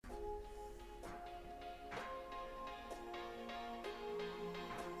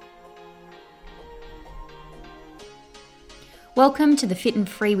Welcome to the Fit and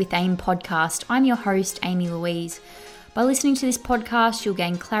Free with AIM podcast. I'm your host, Amy Louise. By listening to this podcast, you'll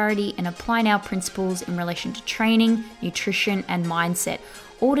gain clarity and apply our principles in relation to training, nutrition, and mindset,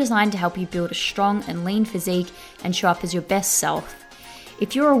 all designed to help you build a strong and lean physique and show up as your best self.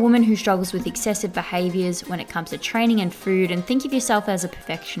 If you're a woman who struggles with excessive behaviors when it comes to training and food and think of yourself as a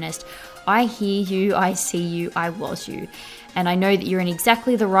perfectionist, I hear you, I see you, I was you. And I know that you're in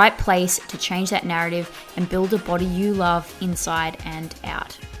exactly the right place to change that narrative and build a body you love inside and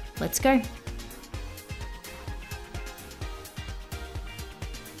out. Let's go.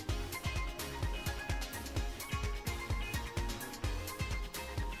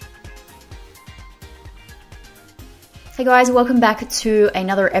 Hey guys, welcome back to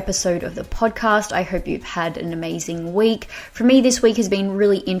another episode of the podcast. I hope you've had an amazing week. For me, this week has been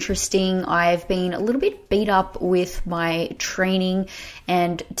really interesting. I've been a little bit beat up with my training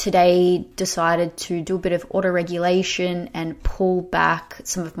and today decided to do a bit of auto-regulation and pull back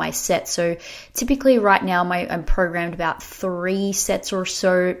some of my sets. So typically right now I'm programmed about 3 sets or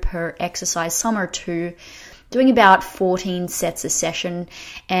so per exercise, some are 2. Doing about 14 sets a session,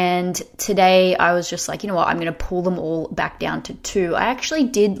 and today I was just like, you know what, I'm going to pull them all back down to 2. I actually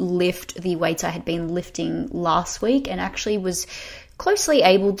did lift the weights I had been lifting last week and actually was closely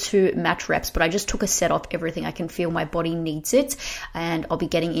able to match reps, but I just took a set off everything. I can feel my body needs it, and I'll be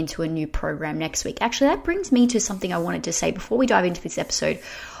getting into a new program next week. Actually, that brings me to something I wanted to say before we dive into this episode.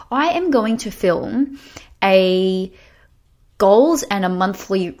 I am going to film a goals and a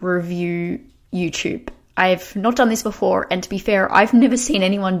monthly review YouTube. I've not done this before, and to be fair, I've never seen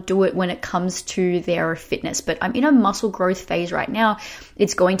anyone do it when it comes to their fitness, but I'm in a muscle growth phase right now.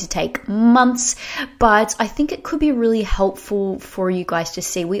 It's going to take months, but I think it could be really helpful for you guys to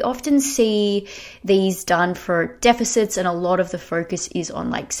see. We often see these done for deficits, and a lot of the focus is on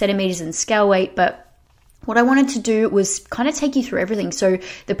like centimeters and scale weight, but what I wanted to do was kind of take you through everything. So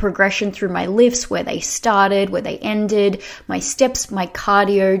the progression through my lifts, where they started, where they ended, my steps, my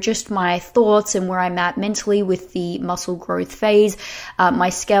cardio, just my thoughts and where I'm at mentally with the muscle growth phase, my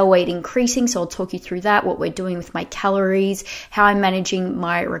scale weight increasing. So I'll talk you through that, what we're doing with my calories, how I'm managing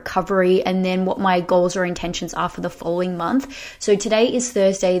my recovery, and then what my goals or intentions are for the following month. So today is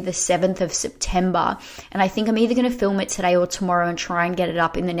Thursday, the 7th of September. And I think I'm either going to film it today or tomorrow and try and get it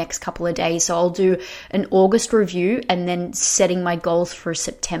up in the next couple of days. So I'll do an August review and then setting my goals for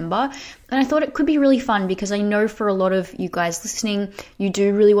September. And I thought it could be really fun because I know for a lot of you guys listening, you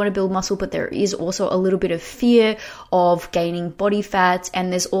do really want to build muscle, but there is also a little bit of fear of gaining body fat.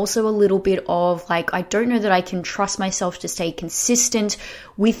 And there's also a little bit of like, I don't know that I can trust myself to stay consistent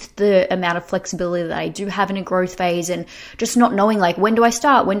with the amount of flexibility that I do have in a growth phase, and just not knowing like, when do I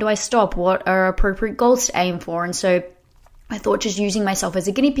start? When do I stop? What are appropriate goals to aim for? And so I thought just using myself as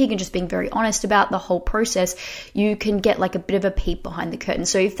a guinea pig and just being very honest about the whole process, you can get like a bit of a peek behind the curtain.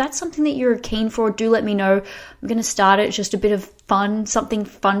 So if that's something that you're keen for, do let me know. I'm going to start it. It's just a bit of fun, something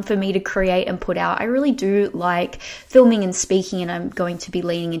fun for me to create and put out. I really do like filming and speaking, and I'm going to be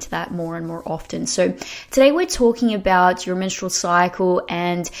leaning into that more and more often. So today we're talking about your menstrual cycle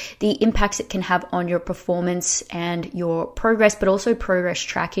and the impacts it can have on your performance and your progress, but also progress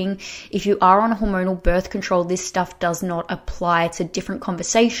tracking. If you are on hormonal birth control, this stuff does not apply. It's a different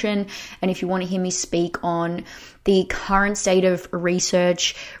conversation. And if you want to hear me speak on the current state of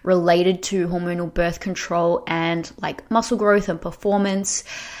research related to hormonal birth control and like muscle growth and performance,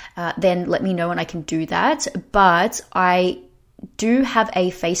 then let me know and I can do that. But I do have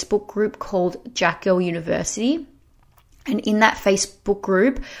a Facebook group called Jack Girl University. And in that Facebook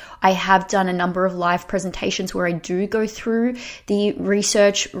group, I have done a number of live presentations where I do go through the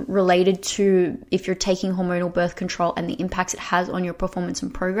research related to if you're taking hormonal birth control and the impacts it has on your performance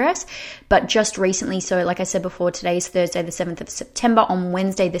and progress. But just recently, so like I said before, today is Thursday, the 7th of September. On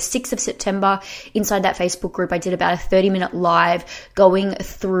Wednesday, the 6th of September, inside that Facebook group, I did about a 30-minute live going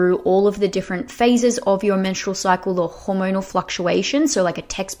through all of the different phases of your menstrual cycle, the hormonal fluctuations. So like a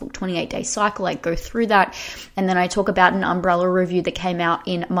textbook 28-day cycle, I go through that. And then I talk about an umbrella review that came out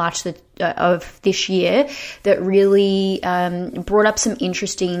in March of this year that really brought up some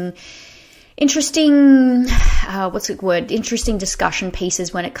interesting discussion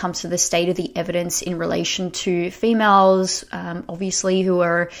pieces when it comes to the state of the evidence in relation to females, obviously who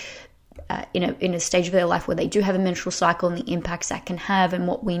are in a stage of their life where they do have a menstrual cycle and the impacts that can have and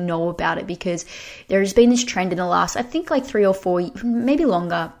what we know about it, because there has been this trend in the last, I think like 3 or 4, maybe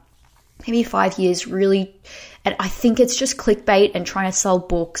longer, maybe 5 years, really. And I think it's just clickbait and trying to sell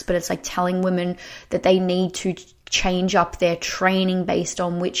books, but it's like telling women that they need to change up their training based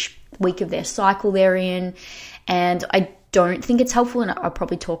on which week of their cycle they're in. And I don't think it's helpful, and I'll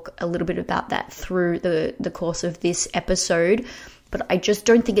probably talk a little bit about that through the course of this episode, but I just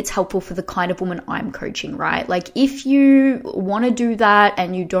don't think it's helpful for the kind of woman I'm coaching, right? Like if you want to do that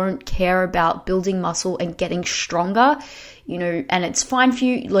and you don't care about building muscle and getting stronger, and it's fine for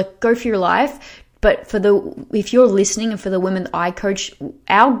you, like go for your life. But if you're listening, and for the women that I coach,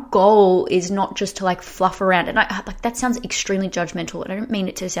 our goal is not just to like fluff around. And that sounds extremely judgmental. And I don't mean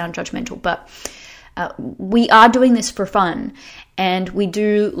it to sound judgmental, but we are doing this for fun, and we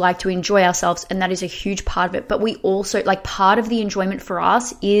do like to enjoy ourselves, and that is a huge part of it. But we also, like, part of the enjoyment for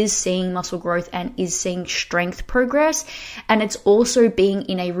us is seeing muscle growth and is seeing strength progress, and it's also being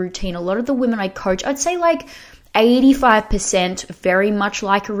in a routine. A lot of the women I coach, I'd say like 85% very much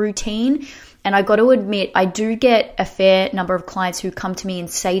like a routine. And I got to admit, I do get a fair number of clients who come to me and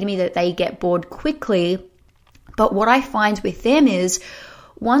say to me that they get bored quickly. But what I find with them is,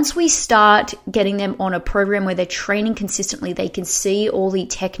 once we start getting them on a program where they're training consistently, they can see all the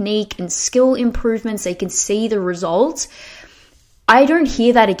technique and skill improvements, they can see the results. I don't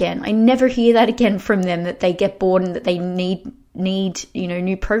hear that again. I never hear that again from them, that they get bored and that they need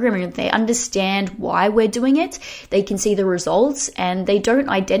new programming. They understand why we're doing it, they can see the results, and they don't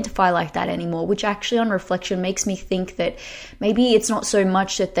identify like that anymore, which actually on reflection makes me think that maybe it's not so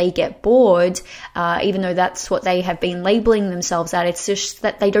much that they get bored, even though that's what they have been labeling themselves at. It's just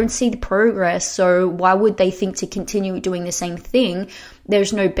that they don't see the progress, so why would they think to continue doing the same thing?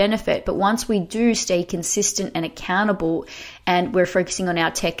 There's no benefit. But once we do stay consistent and accountable, and we're focusing on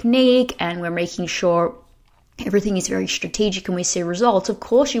our technique, and we're making sure everything is very strategic and we see results, of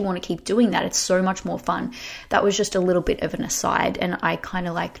course you want to keep doing that. It's so much more fun. That was just a little bit of an aside, and I kind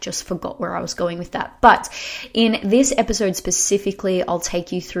of just forgot where I was going with that. But in this episode specifically, I'll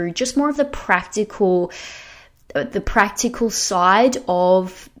take you through just more of the practical side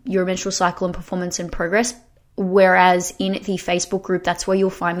of your menstrual cycle and performance and progress. Whereas in the Facebook group, that's where you'll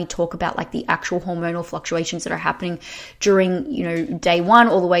find me talk about like the actual hormonal fluctuations that are happening during, day 1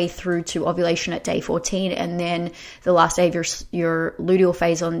 all the way through to ovulation at day 14. And then the last day of your luteal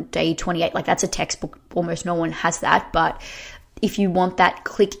phase on day 28. Like, that's a textbook. Almost no one has that. But if you want that,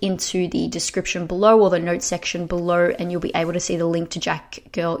 click into the description below or the notes section below, and you'll be able to see the link to Jack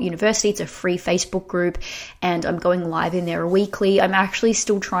Girl University. It's a free Facebook group, and I'm going live in there weekly. I'm actually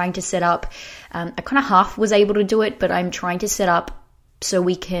still trying to set up, I kind of half was able to do it, but I'm trying to set up so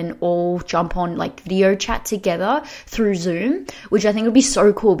we can all jump on like video chat together through Zoom, which I think would be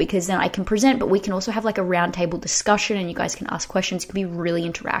so cool, because then I can present, but we can also have like a roundtable discussion, and you guys can ask questions. It can be really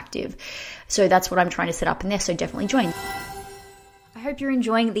interactive. So that's what I'm trying to set up in there. So definitely join. I hope you're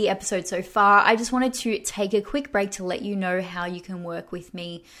enjoying the episode so far. I just wanted to take a quick break to let you know how you can work with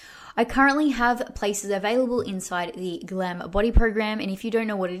me. I currently have places available inside the Glam Body program, and if you don't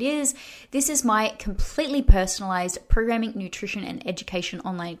know what it is, this is my completely personalized programming, nutrition, and education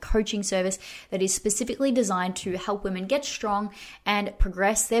online coaching service that is specifically designed to help women get strong and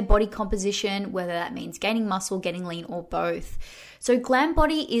progress their body composition, whether that means gaining muscle, getting lean, or both. So Glam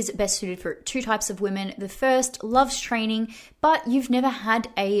Body is best suited for 2 types of women. The first loves training, but you've never had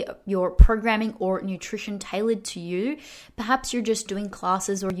your programming or nutrition tailored to you. Perhaps you're just doing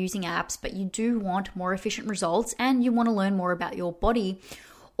classes or using apps, but you do want more efficient results and you want to learn more about your body.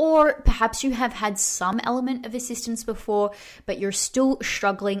 Or perhaps you have had some element of assistance before, but you're still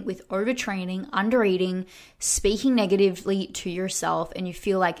struggling with overtraining, undereating, speaking negatively to yourself, and you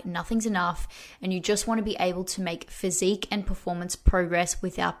feel like nothing's enough, and you just want to be able to make physique and performance progress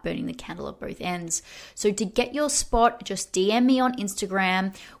without burning the candle at both ends. So to get your spot, just DM me on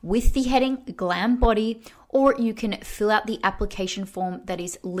Instagram with the heading Glam Body, or you can fill out the application form that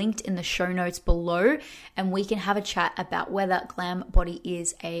is linked in the show notes below, and we can have a chat about whether Glam Body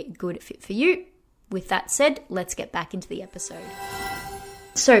is a good fit for you. With that said, let's get back into the episode.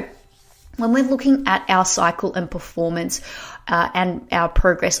 So when we're looking at our cycle and performance and our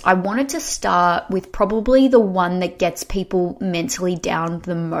progress, I wanted to start with probably the one that gets people mentally down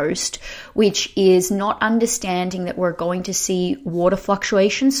the most, which is not understanding that we're going to see water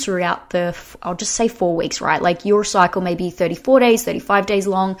fluctuations throughout I'll just say 4 weeks, right? Like your cycle may be 34 days, 35 days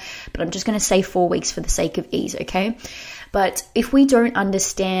long, but I'm just going to say 4 weeks for the sake of ease, okay? But if we don't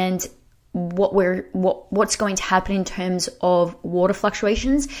understand what's going to happen in terms of water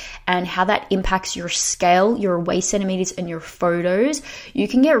fluctuations and how that impacts your scale, your waist centimeters, and your photos, you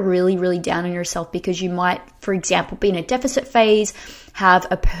can get really, really down on yourself, because you might, for example, be in a deficit phase, have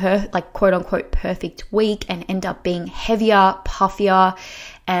a quote unquote perfect week, and end up being heavier, puffier,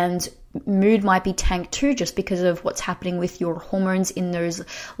 and mood might be tanked too, just because of what's happening with your hormones in those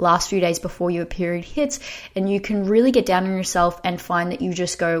last few days before your period hits. And you can really get down on yourself and find that you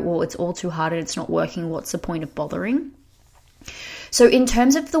just go, well, it's all too hard and it's not working. What's the point of bothering? So in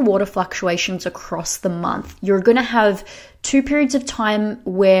terms of the water fluctuations across the month, you're going to have 2 periods of time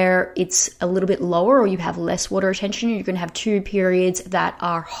where it's a little bit lower or you have less water retention. You're going to have 2 periods that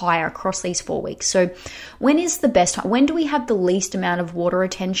are higher across these 4 weeks. So when is the best time? When do we have the least amount of water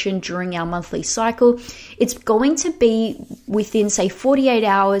retention during our monthly cycle? It's going to be within, say, 48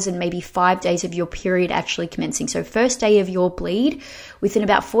 hours and maybe 5 days of your period actually commencing. So first day of your bleed, within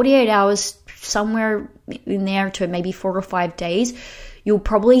about 48 hours, somewhere in there to maybe 4 or 5 days, you'll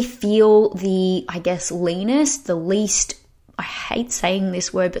probably feel the, leanest, the least, I hate saying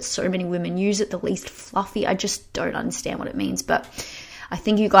this word, but so many women use it, the least fluffy. I just don't understand what it means, but I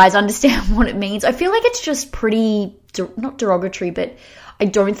think you guys understand what it means. I feel like it's just pretty, not derogatory, but I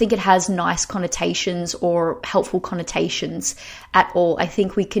don't think it has nice connotations or helpful connotations at all. I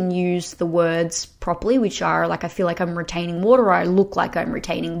think we can use the words properly, which are like, I feel like I'm retaining water, or I look like I'm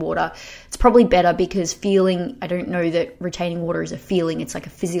retaining water. It's probably better because feeling, I don't know that retaining water is a feeling. It's like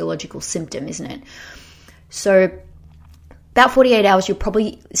a physiological symptom, isn't it? So about 48 hours, you'll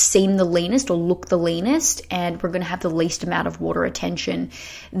probably seem the leanest or look the leanest, and we're going to have the least amount of water retention.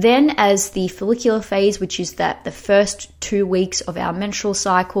 Then as the follicular phase, which is that the first 2 weeks of our menstrual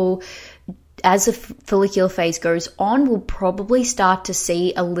cycle, as the follicular phase goes on, we'll probably start to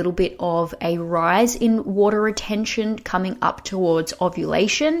see a little bit of a rise in water retention coming up towards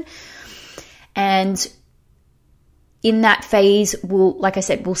ovulation. And in that phase,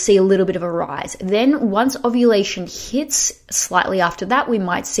 we'll see a little bit of a rise. Then once ovulation hits, slightly after that, we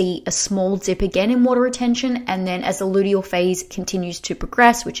might see a small dip again in water retention. And then as the luteal phase continues to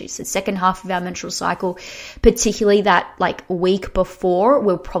progress, which is the second half of our menstrual cycle, particularly that week before,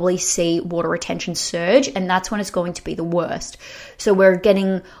 we'll probably see water retention surge. And that's when it's going to be the worst. So we're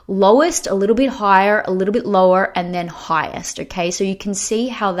getting lowest, a little bit higher, a little bit lower, and then highest. Okay, so you can see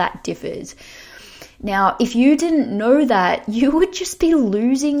how that differs. Now, if you didn't know that, you would just be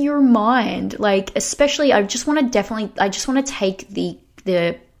losing your mind. Especially, I just want to take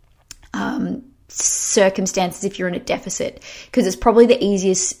the circumstances if you're in a deficit, because it's probably the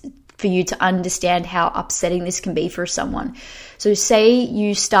easiest for you to understand how upsetting this can be for someone. So say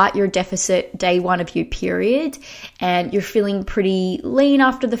you start your deficit day 1 of your period and you're feeling pretty lean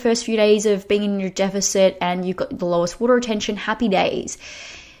after the first few days of being in your deficit and you've got the lowest water retention, happy days.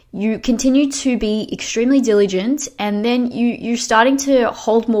 You continue to be extremely diligent, and then you're starting to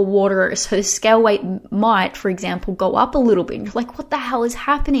hold more water, so the scale weight might, for example, go up a little bit. And you're like, what the hell is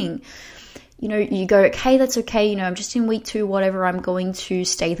happening? You go, okay, that's okay. I'm just in week 2, whatever. I'm going to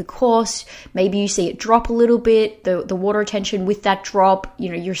stay the course. Maybe you see it drop a little bit. The water retention with that drop,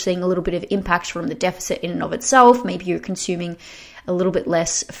 you're seeing a little bit of impacts from the deficit in and of itself. Maybe you're consuming a little bit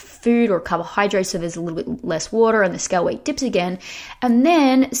less food or carbohydrates, so there's a little bit less water and the scale weight dips again. And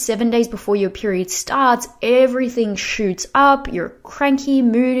then 7 days before your period starts, everything shoots up. You're cranky,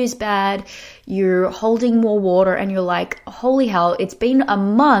 mood is bad, you're holding more water, and you're like, holy hell, it's been a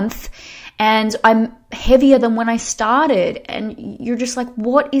month and I'm heavier than when I started. And you're just like,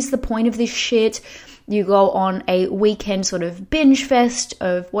 what is the point of this shit? You go on a weekend sort of binge fest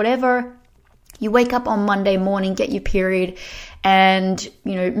of whatever. You wake up on Monday morning, get your period, and,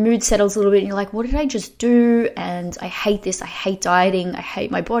 mood settles a little bit, and you're like, what did I just do? And I hate this. I hate dieting. I hate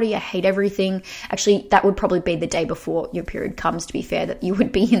my body. I hate everything. Actually, that would probably be the day before your period comes, to be fair, that you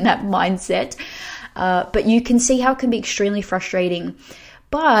would be in that mindset. But you can see how it can be extremely frustrating.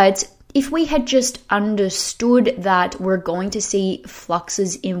 But if we had just understood that we're going to see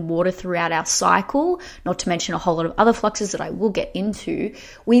fluxes in water throughout our cycle, not to mention a whole lot of other fluxes that I will get into,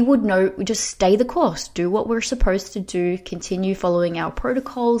 we would know, we just stay the course, do what we're supposed to do, continue following our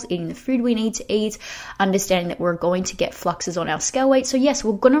protocols, eating the food we need to eat, understanding that we're going to get fluxes on our scale weight. So yes,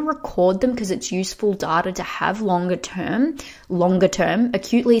 we're going to record them because it's useful data to have longer term.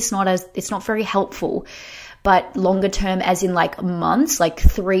 Acutely, it's not very helpful. But longer term, as in months,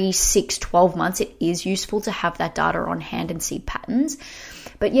 3, 6, 12 months, it is useful to have that data on hand and see patterns.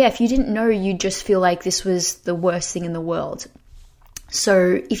 But yeah, if you didn't know, you'd just feel like this was the worst thing in the world.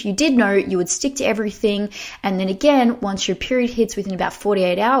 So if you did know, you would stick to everything. And then again, once your period hits within about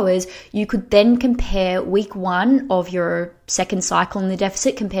 48 hours, you could then compare week 1 of your second cycle in the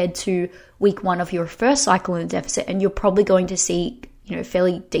deficit compared to week 1 of your first cycle in the deficit. And you're probably going to see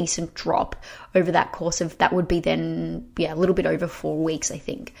fairly decent drop over that course of, that would be then, a little bit over 4 weeks, I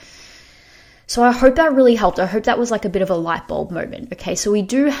think. So I hope that really helped. I hope that was a bit of a light bulb moment. Okay, so we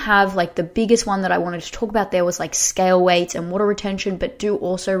do have the biggest one that I wanted to talk about there was scale weight and water retention, but do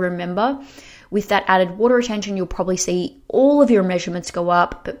also remember with that added water retention, you'll probably see all of your measurements go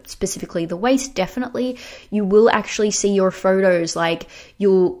up, but specifically the waist, definitely. You will actually see your photos, like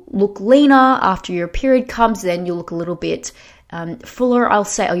you'll look leaner after your period comes, then you'll look a little bit fuller.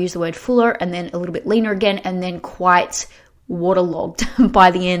 I'll use the word fuller, and then a little bit leaner again, and then quite waterlogged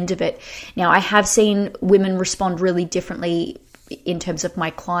by the end of it. Now, I have seen women respond really differently in terms of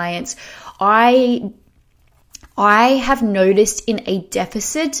my clients. I have noticed in a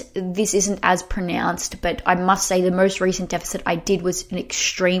deficit, this isn't as pronounced, but I must say the most recent deficit I did was an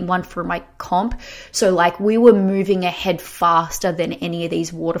extreme one for my comp. So like we were moving ahead faster than any of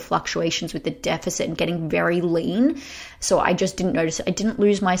these water fluctuations with the deficit and getting very lean. So I just didn't notice it. I didn't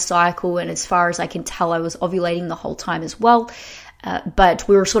lose my cycle. And as far as I can tell, I was ovulating the whole time as well. But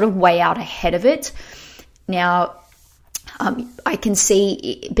we were sort of way out ahead of it. Now, I can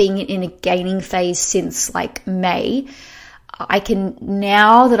see being in a gaining phase since like May.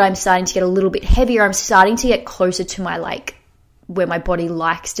 Now that I'm starting to get a little bit heavier, I'm starting to get closer to my like where my body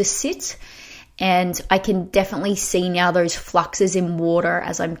likes to sit. And I can definitely see now those fluxes in water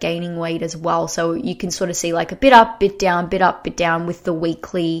as I'm gaining weight as well. So you can sort of see like a bit up, bit down, bit up, bit down with the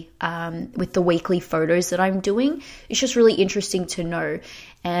weekly photos that I'm doing. It's just really interesting to know.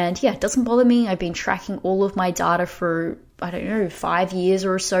 And yeah, it doesn't bother me. I've been tracking all of my data for, 5 years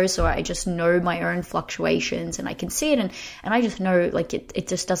or so. So I just know my own fluctuations and I can see it. And I just know like it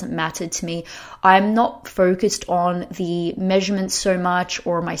just doesn't matter to me. I'm not focused on the measurements so much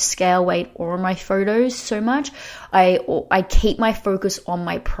or my scale weight or my photos so much. I keep my focus on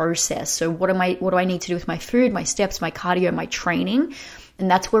my process. So what do I need to do with my food, my steps, my cardio, my training? And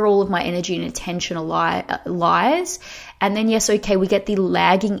that's where all of my energy and attention lies. And then, yes, okay, we get the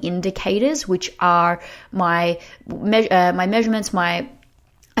lagging indicators, which are my measurements,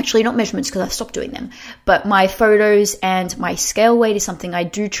 actually not measurements because I've stopped doing them, but my photos and my scale weight is something I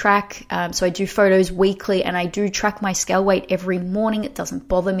do track. So I do photos weekly and I do track my scale weight every morning. It doesn't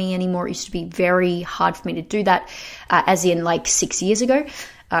bother me anymore. It used to be very hard for me to do that, as in like 6 years ago.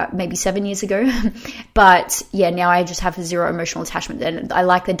 Maybe 7 years ago. But yeah, now I just have zero emotional attachment. And I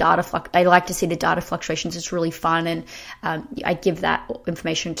like the data. I like to see the data fluctuations. It's really fun. And I give that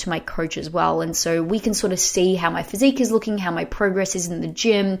information to my coach as well. And so we can sort of see how my physique is looking, how my progress is in the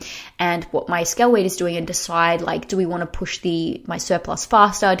gym, and what my scale weight is doing, and decide like, do we want to push my surplus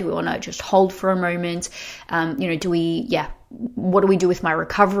faster? Do we want to just hold for a moment? What do we do with my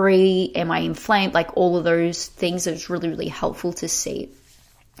recovery? Am I inflamed? Like all of those things. It's really, really helpful to see.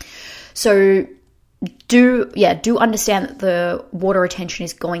 So do understand that the water retention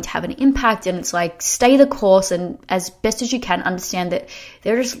is going to have an impact, and it's like stay the course, and as best as you can understand that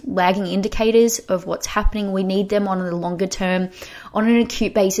they're just lagging indicators of what's happening. We need them on the longer term. On an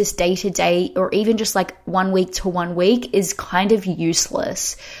acute basis, day to day, or even just like 1 week to 1 week is kind of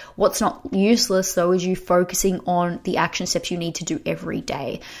useless. What's not useless though is you focusing on the action steps you need to do every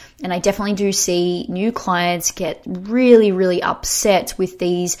day. And I definitely do see new clients get really, really upset with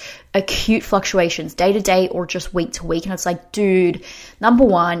these acute fluctuations day to day or just week to week. And it's like, dude, number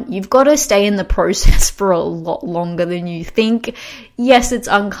one, you've got to stay in the process for a lot longer than you think. Yes, it's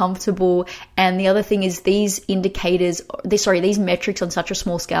uncomfortable. And the other thing is these metrics on such a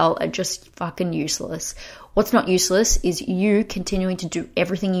small scale are just fucking useless. What's not useless is you continuing to do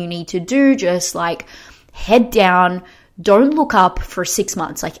everything you need to do, just like head down, don't look up for 6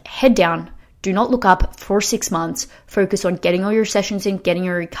 months, like head down, do not look up for 6 months, focus on getting all your sessions in, getting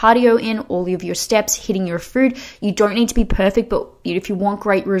your cardio in, all of your steps, hitting your food. You don't need to be perfect, but if you want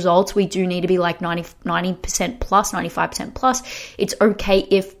great results, we do need to be like 90% plus, 95% plus. It's okay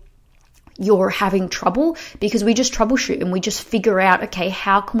if you're having trouble, because we just troubleshoot and we just figure out, okay,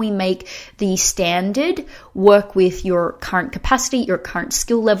 how can we make the standard work with your current capacity, your current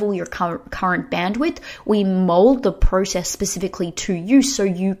skill level, your current bandwidth. We mold the process specifically to you so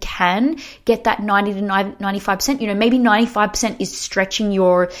you can get that 90 to 95%. Maybe 95% is stretching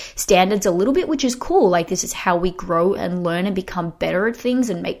your standards a little bit, which is cool. Like this is how we grow and learn and become better at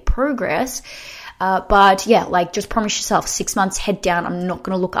things and make progress. But yeah, like just promise yourself 6 months, head down. I'm not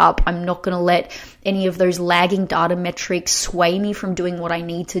going to look up. I'm not going to let any of those lagging data metrics sway me from doing what I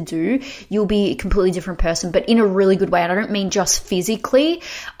need to do. You'll be a completely different person, but in a really good way. And I don't mean just physically.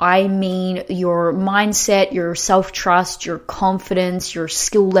 I mean your mindset, your self-trust, your confidence, your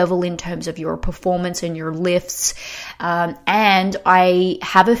skill level in terms of your performance and your lifts. And I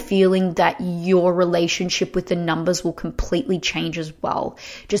have a feeling that your relationship with the numbers will completely change as well.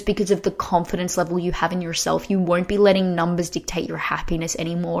 Just because of the confidence level you have in yourself, you won't be letting numbers dictate your happiness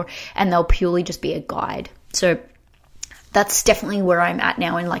anymore, and they'll purely just be a guide. So that's definitely where I'm at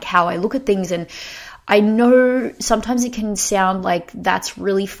now and like how I look at things. And I know sometimes it can sound like that's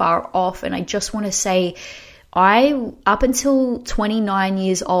really far off, and I just want to say, up until 29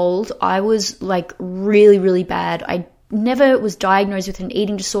 years old, I was like really, really bad. I never was diagnosed with an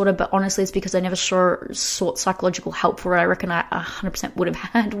eating disorder, but honestly, it's because I never sought psychological help for it. I reckon I 100% would have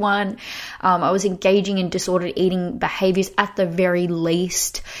had one. I was engaging in disordered eating behaviors at the very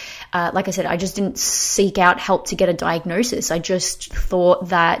least. Like I said, I just didn't seek out help to get a diagnosis. I just thought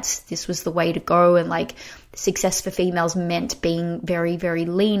that this was the way to go, and like success for females meant being very, very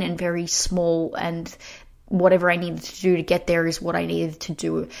lean and very small, and whatever I needed to do to get there is what I needed to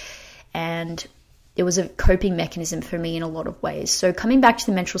do. And it was a coping mechanism for me in a lot of ways. So coming back to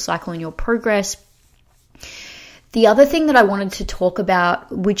the menstrual cycle and your progress, the other thing that I wanted to talk about,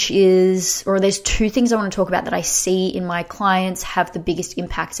 there's two things I want to talk about that I see in my clients have the biggest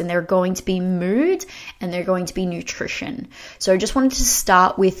impacts, and they're going to be mood and they're going to be nutrition. So I just wanted to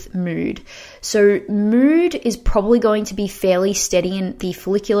start with mood. So mood is probably going to be fairly steady in the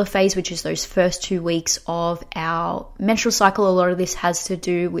follicular phase, which is those first 2 weeks of our menstrual cycle. A lot of this has to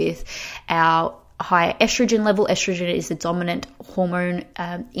do with our higher estrogen level. Estrogen is the dominant hormone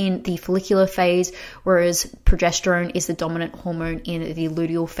in the follicular phase, whereas progesterone is the dominant hormone in the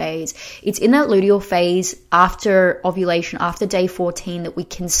luteal phase. It's in that luteal phase after ovulation, after day 14, that we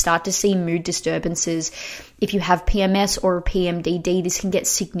can start to see mood disturbances. If you have PMS or PMDD, this can get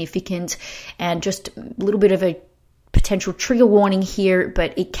significant, and just a little bit of a potential trigger warning here,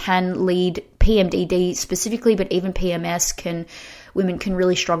 but it can lead, PMDD specifically, but even PMS women can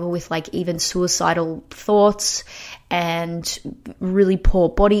really struggle with like even suicidal thoughts and really poor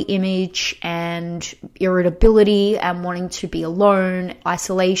body image and irritability and wanting to be alone,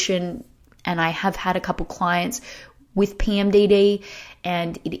 isolation. And I have had a couple clients with PMDD,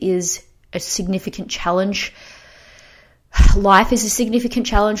 and it is a significant challenge. Life is a significant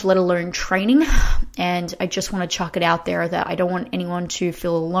challenge, let alone training. And I just want to chuck it out there that I don't want anyone to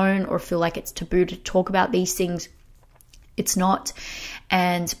feel alone or feel like it's taboo to talk about these things. It's not.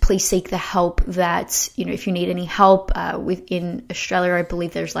 And please seek the help that, if you need any help within Australia, I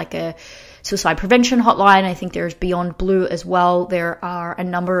believe there's like a suicide prevention hotline. I think there's Beyond Blue as well. There are a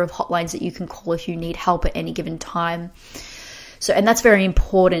number of hotlines that you can call if you need help at any given time. So, and that's very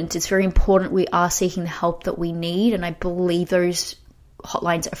important. It's very important we are seeking the help that we need, and I believe those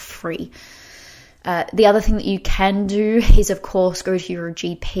hotlines are free. The other thing that you can do is, of course, go to your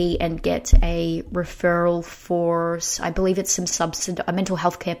GP and get a referral for, I believe it's a mental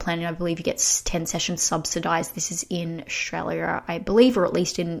health care plan, and I believe you get 10 sessions subsidized. This is in Australia, I believe, or at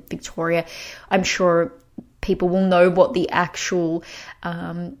least in Victoria. I'm sure people will know what the actual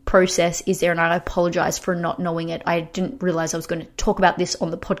process is there, and I apologize for not knowing it. I didn't realize I was going to talk about this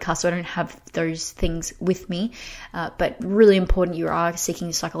on the podcast, so I don't have those things with me. But really important, you are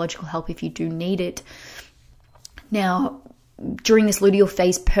seeking psychological help if you do need it. Now, during this luteal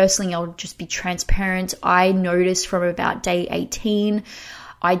phase, personally, I'll just be transparent. I noticed from about day 18,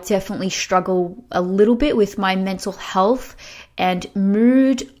 I definitely struggle a little bit with my mental health and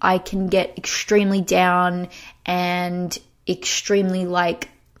mood. I can get extremely down and extremely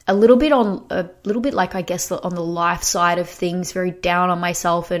a little bit like, I guess, on the life side of things, very down on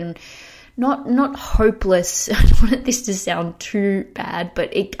myself and not hopeless. I don't want this to sound too bad,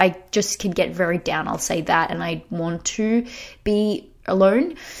 but I just can get very down. I'll say that, and I want to be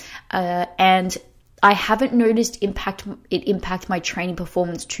alone. And I haven't noticed it impact my training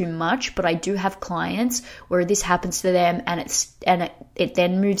performance too much, but I do have clients where this happens to them, and it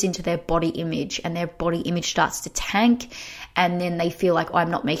then moves into their body image, and their body image starts to tank, and then they feel like,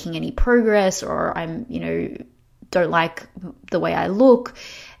 I'm not making any progress, or I'm, don't like the way I look.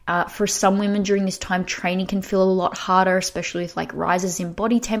 For some women during this time, training can feel a lot harder, especially with like rises in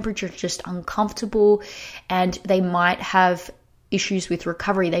body temperature, just uncomfortable, and they might have issues with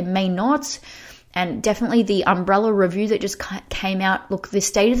recovery. They may not. And definitely the umbrella review that just came out, look, the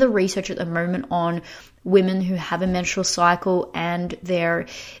state of the research at the moment on women who have a menstrual cycle and the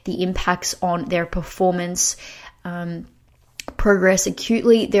impacts on their performance, progress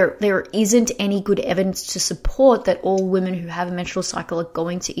acutely, there isn't any good evidence to support that all women who have a menstrual cycle are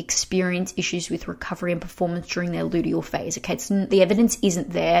going to experience issues with recovery and performance during their luteal phase. Okay, the evidence isn't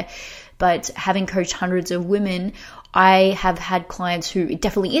there, but having coached hundreds of women, I have had clients who it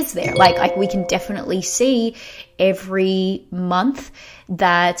definitely is there. Like we can definitely see every month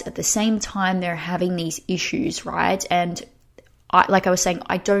that at the same time they're having these issues, right? And like I was saying,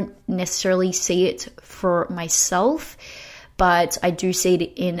 I don't necessarily see it for myself, but I do see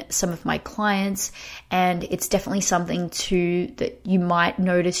it in some of my clients, and it's definitely something that you might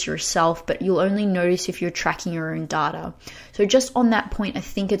notice yourself, but you'll only notice if you're tracking your own data. So just on that point, I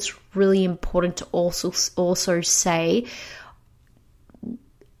think it's really important to also say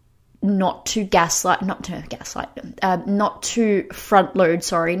not to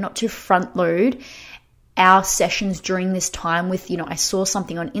front load our sessions during this time with, I saw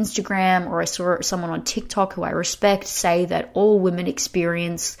something on Instagram, or I saw someone on TikTok who I respect say that all women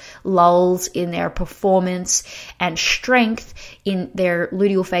experience lulls in their performance and strength in their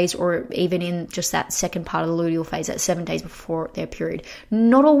luteal phase, or even in just that second part of the luteal phase, that 7 days before their period.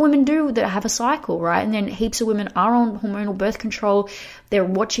 Not all women do that have a cycle, right? And then heaps of women are on hormonal birth control. They're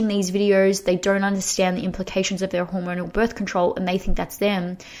watching these videos. They don't understand the implications of their hormonal birth control, and they think that's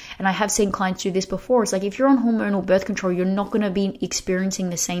them. And I have seen clients do this before. It's like, if you're on hormonal birth control, you're not going to be experiencing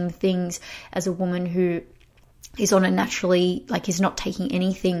the same things as a woman who is on a naturally, is not taking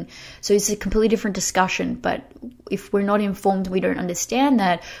anything. So it's a completely different discussion. But if we're not informed, we don't understand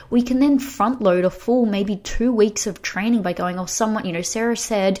that, we can then front load a full maybe 2 weeks of training by going, Sarah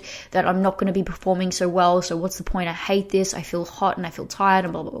said that I'm not going to be performing so well, so what's the point? I hate this, I feel hot and I feel tired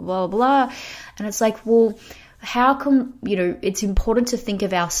and blah, blah, blah, blah, blah. And it's like, well, how come, it's important to think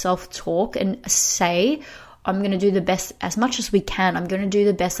of our self-talk and say, I'm going to do the best as much as we can. I'm going to do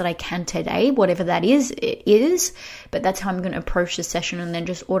the best that I can today, whatever that is, it is. But that's how I'm going to approach the session, and then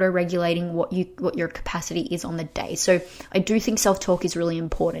just auto-regulating what your capacity is on the day. So I do think self-talk is really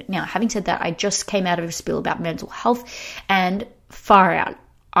important. Now, having said that, I just came out of a spiel about mental health, and far out,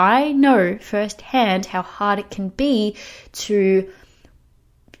 I know firsthand how hard it can be to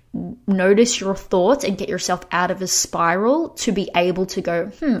notice your thoughts and get yourself out of a spiral, to be able to go,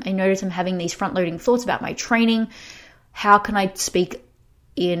 I notice I'm having these front-loading thoughts about my training. How can I speak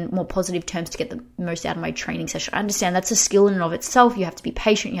in more positive terms to get the most out of my training session? I understand that's a skill in and of itself. You have to be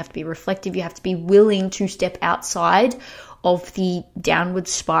patient. You have to be reflective. You have to be willing to step outside of the downward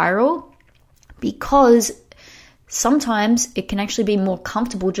spiral, because sometimes it can actually be more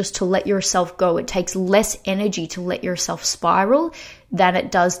comfortable just to let yourself go. It takes less energy to let yourself spiral than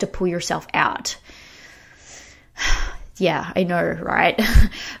it does to pull yourself out. Yeah, I know, right?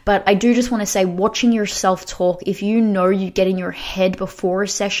 But I do just want to say, watching your self-talk, if you know you get in your head before a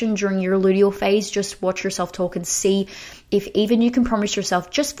session during your luteal phase, just watch your self-talk and see if even you can promise yourself,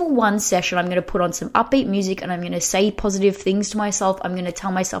 just for one session, I'm going to put on some upbeat music and I'm going to say positive things to myself. I'm going to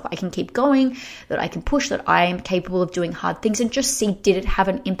tell myself I can keep going, that I can push, that I am capable of doing hard things, and just see, did it have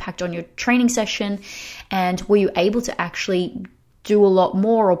an impact on your training session? And were you able to actually do a lot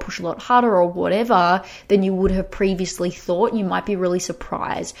more or push a lot harder or whatever than you would have previously thought? You might be really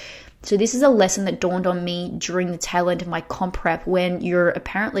surprised. So this is a lesson that dawned on me during the tail end of my comp prep, when you're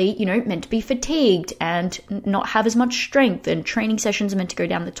apparently, meant to be fatigued and not have as much strength, and training sessions are meant to go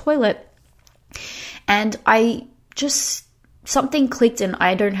down the toilet. And something clicked, and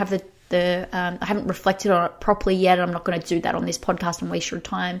I don't have I haven't reflected on it properly yet. I'm not going to do that on this podcast and waste your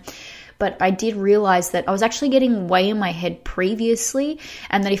time. But I did realize that I was actually getting way in my head previously,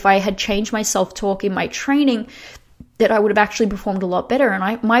 and that if I had changed my self-talk in my training, that I would have actually performed a lot better.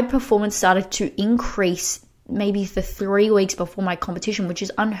 And my performance started to increase maybe the 3 weeks before my competition, which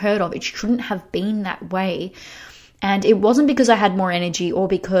is unheard of. It shouldn't have been that way. And it wasn't because I had more energy or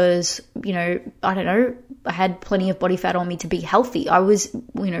because, I don't know, I had plenty of body fat on me to be healthy. I was,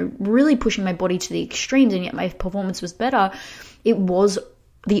 really pushing my body to the extremes, and yet my performance was better. It was,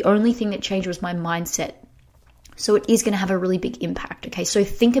 the only thing that changed was my mindset. So it is going to have a really big impact. Okay, so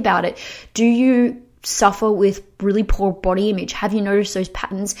think about it. Do you suffer with really poor body image? Have you noticed those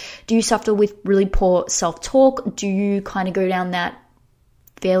patterns? Do you suffer with really poor self-talk? Do you kind of go down that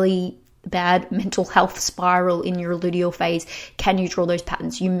fairly bad mental health spiral in your luteal phase? Can you draw those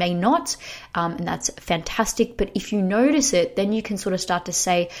patterns? You may not, and that's fantastic. But if you notice it, then you can sort of start to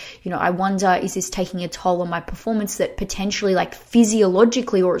say, I wonder, is this taking a toll on my performance, that potentially,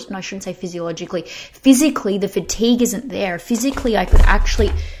 physiologically, or no, I shouldn't say physiologically, physically the fatigue isn't there. Physically, I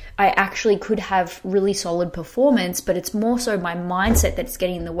actually could have really solid performance, but it's more so my mindset that's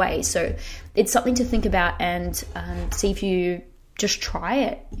getting in the way. So it's something to think about, and see if you just try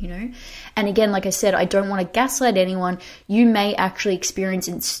it, And again, like I said, I don't want to gaslight anyone. You may actually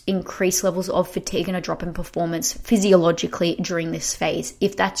experience increased levels of fatigue and a drop in performance physiologically during this phase.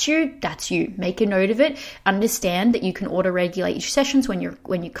 If that's you, that's you. Make a note of it. Understand that you can auto-regulate your sessions when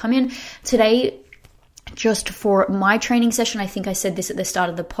you come in. Today, just for my training session, I think I said this at the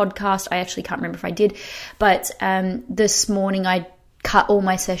start of the podcast. I actually can't remember if I did, but this morning I cut all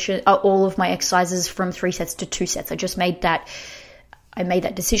of my exercises from 3 sets to 2 sets. I just made that I made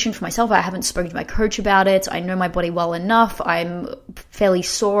that decision for myself. I haven't spoken to my coach about it. I know my body well enough. I'm fairly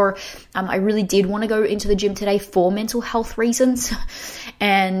sore. I really did want to go into the gym today for mental health reasons.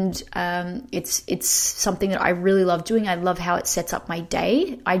 And it's something that I really love doing. I love how it sets up my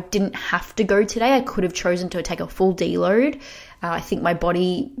day. I didn't have to go today. I could have chosen to take a full deload. I think my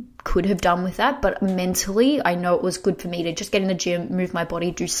body could have done with that, but mentally, I know it was good for me to just get in the gym, move my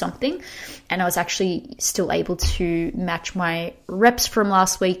body, do something. And I was actually still able to match my reps from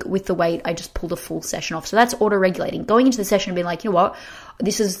last week with the weight. I just pulled a full session off. So that's auto-regulating. Going into the session and being like, you know what,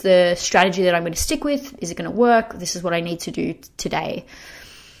 this is the strategy that I'm going to stick with. Is it going to work? This is what I need to do today.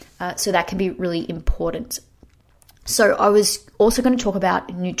 So that can be really important. So I was also going to talk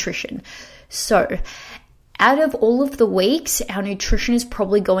about nutrition. So out of all of the weeks, our nutrition is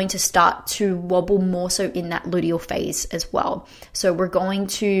probably going to start to wobble more so in that luteal phase as well. So we're going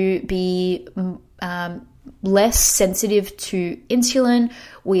to be less sensitive to insulin.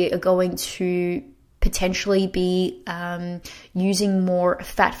 We are going to potentially be using more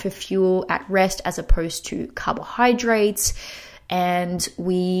fat for fuel at rest as opposed to carbohydrates. And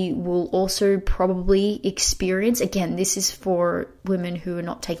we will also probably experience, again, this is for women who are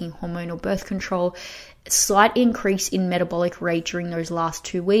not taking hormonal birth control, slight increase in metabolic rate during those last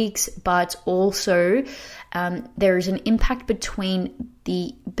 2 weeks, but also there is an impact between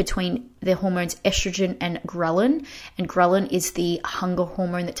the hormones estrogen and ghrelin, and ghrelin is the hunger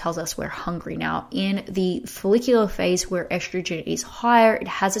hormone that tells us we're hungry. Now, in the follicular phase where estrogen is higher, it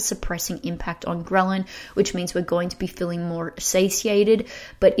has a suppressing impact on ghrelin, which means we're going to be feeling more satiated.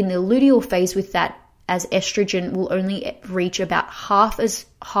 But in the luteal phase with that, as estrogen will only reach about half as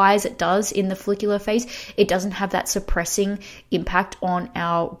high as it does in the follicular phase, it doesn't have that suppressing impact on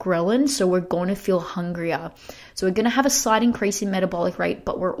our ghrelin, so we're going to feel hungrier. So we're going to have a slight increase in metabolic rate,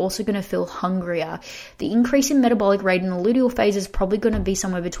 but we're also going to feel hungrier. The increase in metabolic rate in the luteal phase is probably going to be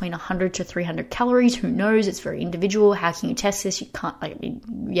somewhere between 100 to 300 calories. Who knows? It's very individual. How can you test this? You can't,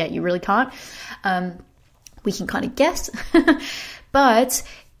 you really can't. We can kind of guess. But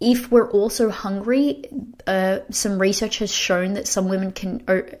if we're also hungry, some research has shown that some women can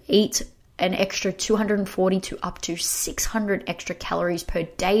eat an extra 240 to up to 600 extra calories per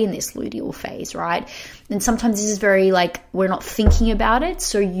day in this luteal phase, right? And sometimes this is very we're not thinking about it,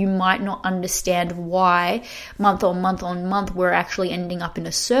 so you might not understand why month on month we're actually ending up in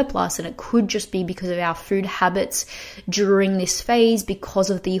a surplus, and it could just be because of our food habits during this phase,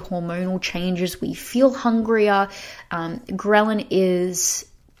 because of the hormonal changes. We feel hungrier. Ghrelin is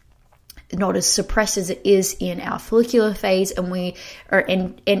not as suppressed as it is in our follicular phase, and we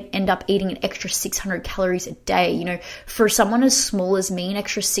end up eating an extra 600 calories a day. For someone as small as me, an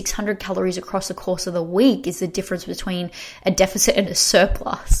extra 600 calories across the course of the week is the difference between a deficit and a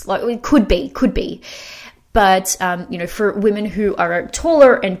surplus. It could be. But, for women who are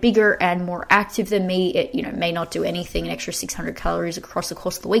taller and bigger and more active than me, it, may not do anything, an extra 600 calories across the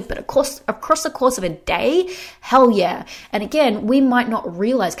course of the week, but across the course of a day, hell yeah. And again, we might not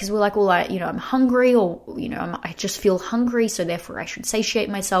realize, because we're like, well, I'm hungry, or, I just feel hungry, so therefore I should satiate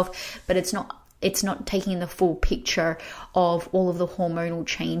myself. But it's not taking the full picture of all of the hormonal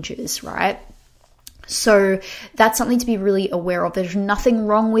changes, right? So that's something to be really aware of. There's nothing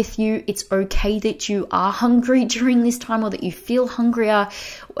wrong with you. It's okay that you are hungry during this time, or that you feel hungrier.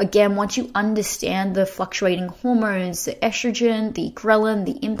 Again, once you understand the fluctuating hormones, the estrogen, the ghrelin,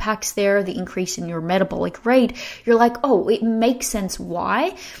 the impacts there, the increase in your metabolic rate, you're like, oh, it makes sense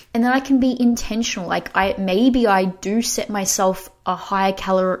why. And then I can be intentional. Maybe I do set myself a higher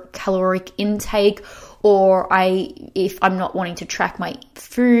caloric intake, or if I'm not wanting to track my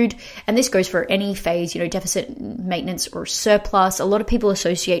food, and this goes for any phase, deficit, maintenance, or surplus. A lot of people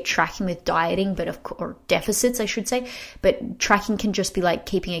associate tracking with dieting, or deficits, I should say, but tracking can just be like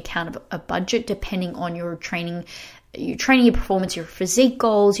keeping account of a budget, depending on your training, your performance, your physique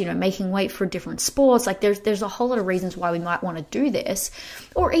goals, making weight for different sports. There's a whole lot of reasons why we might want to do this,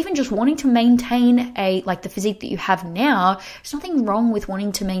 or even just wanting to maintain the physique that you have now. There's nothing wrong with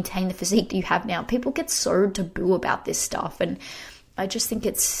wanting to maintain the physique that you have now. People get so taboo about this stuff, and I just think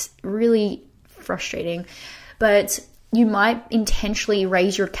it's really frustrating. But you might intentionally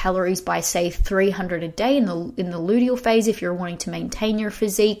raise your calories by, say, 300 a day in the luteal phase if you're wanting to maintain your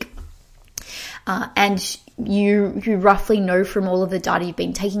physique. And you roughly know from all of the data you've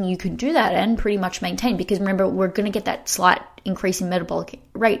been taking, you can do that and pretty much maintain, because remember, we're going to get that slight increasing metabolic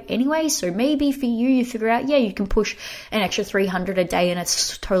rate anyway. So maybe for you figure out, yeah, you can push an extra 300 a day and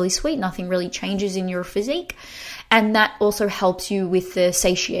it's totally sweet. Nothing really changes in your physique. And that also helps you with the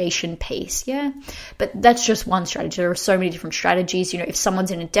satiation piece, yeah? But that's just one strategy. There are so many different strategies. If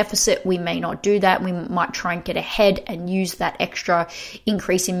someone's in a deficit, we may not do that. We might try and get ahead and use that extra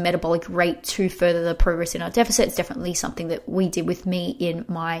increase in metabolic rate to further the progress in our deficit. It's definitely something that we did with me in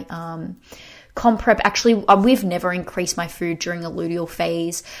my comp prep. Actually, we've never increased my food during a luteal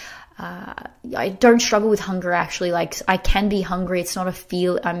phase. I don't struggle with hunger, actually. Like, I can be hungry. It's not I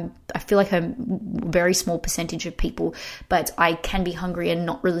feel like a very small percentage of people, but I can be hungry and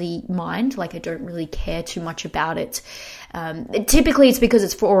not really mind. Like, I don't really care too much about it. Typically it's because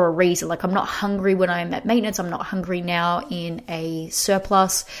it's for a reason. Like, I'm not hungry when I'm at maintenance. I'm not hungry now in a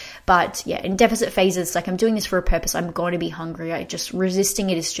surplus. But yeah, in deficit phases, like, I'm doing this for a purpose. I'm going to be hungry.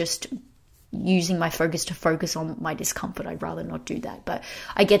 Resisting it is just using my focus to focus on my discomfort. I'd rather not do that. But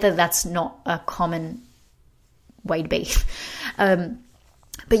I get that that's not a common way to be.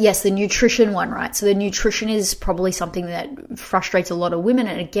 But yes, the nutrition one, right? So the nutrition is probably something that frustrates a lot of women.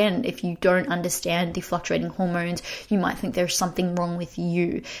 And again, if you don't understand the fluctuating hormones, you might think there's something wrong with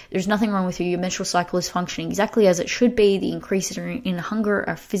you. There's nothing wrong with you. Your menstrual cycle is functioning exactly as it should be. The increases in hunger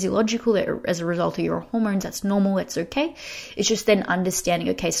are physiological as a result of your hormones. That's normal. That's okay. It's just then understanding,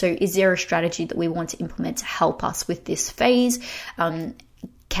 okay, so is there a strategy that we want to implement to help us with this phase?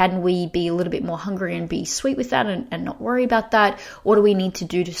 Can we be a little bit more hungry and be sweet with that and not worry about that? What do we need to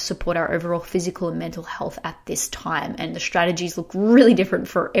do to support our overall physical and mental health at this time? And the strategies look really different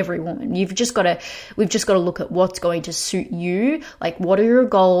for every woman. We've just got to look at what's going to suit you. Like, what are your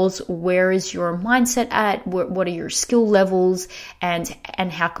goals? Where is your mindset at? What are your skill levels? And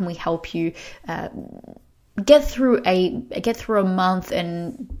how can we help you get through a month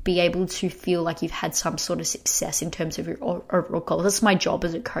and be able to feel like you've had some sort of success in terms of your overall goals. That's my job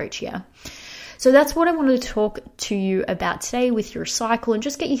as a coach, yeah. So that's what I wanted to talk to you about today with your cycle, and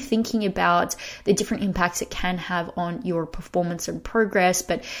just get you thinking about the different impacts it can have on your performance and progress.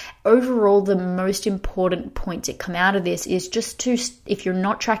 But overall, the most important point to come out of this is just to, if you're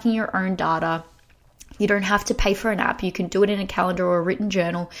not tracking your own data, you don't have to pay for an app. You can do it in a calendar or a written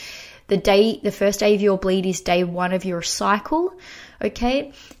journal. The first day of your bleed is day 1 of your cycle,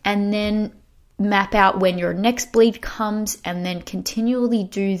 okay? And then map out when your next bleed comes, and then continually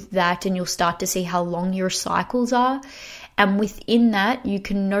do that, and you'll start to see how long your cycles are. And within that, you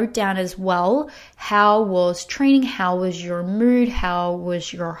can note down as well, how was training, how was your mood, how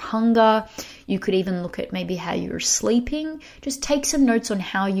was your hunger. You could even look at maybe how you're sleeping. Just take some notes on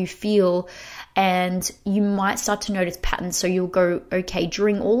how you feel, and you might start to notice patterns. So you'll go, okay,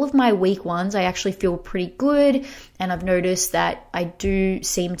 during all of my week ones, I actually feel pretty good, and I've noticed that I do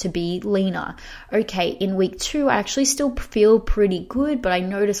seem to be leaner. Okay, in week 2, I actually still feel pretty good, but I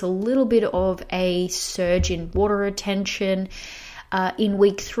notice a little bit of a surge in water retention. In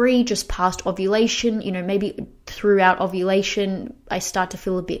week 3, just past ovulation, maybe throughout ovulation, I start to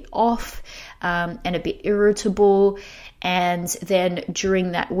feel a bit off and a bit irritable. And then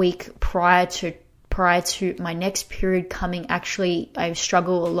during that week prior to my next period coming, actually, I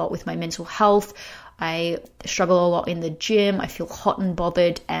struggle a lot with my mental health. I struggle a lot in the gym. I feel hot and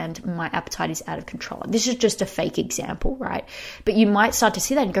bothered, and my appetite is out of control. This is just a fake example, right? But you might start to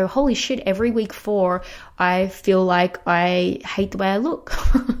see that and go, holy shit, every week 4, I feel like I hate the way I look.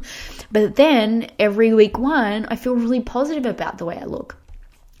 But then every week 1, I feel really positive about the way I look.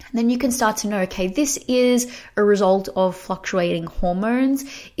 Then you can start to know, okay, this is a result of fluctuating hormones.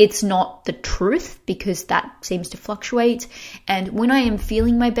 It's not the truth, because that seems to fluctuate. And when I am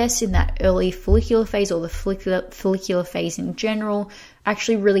feeling my best in that early follicular phase, or the follicular phase in general,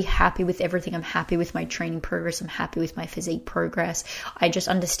 actually really happy with everything. I'm happy with my training progress. I'm happy with my physique progress. I just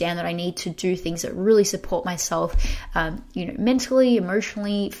understand that I need to do things that really support myself, mentally,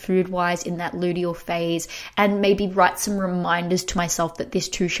 emotionally, food-wise in that luteal phase, and maybe write some reminders to myself that this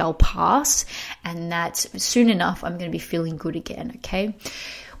too shall pass, and that soon enough I'm going to be feeling good again, okay?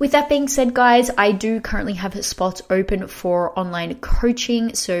 With that being said, guys, I do currently have spots open for online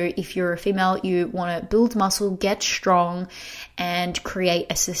coaching. So if you're a female, you want to build muscle, get strong, and create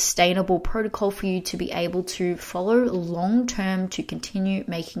a sustainable protocol for you to be able to follow long term to continue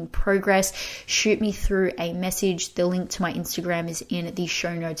making progress, shoot me through a message. The link to my Instagram is in the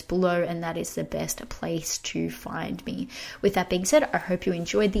show notes below, and that is the best place to find me. With that being said, I hope you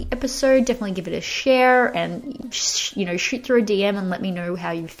enjoyed the episode. Definitely give it a share, and shoot through a DM and let me know how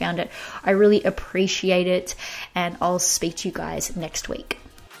you found it. I really appreciate it, and I'll speak to you guys next week.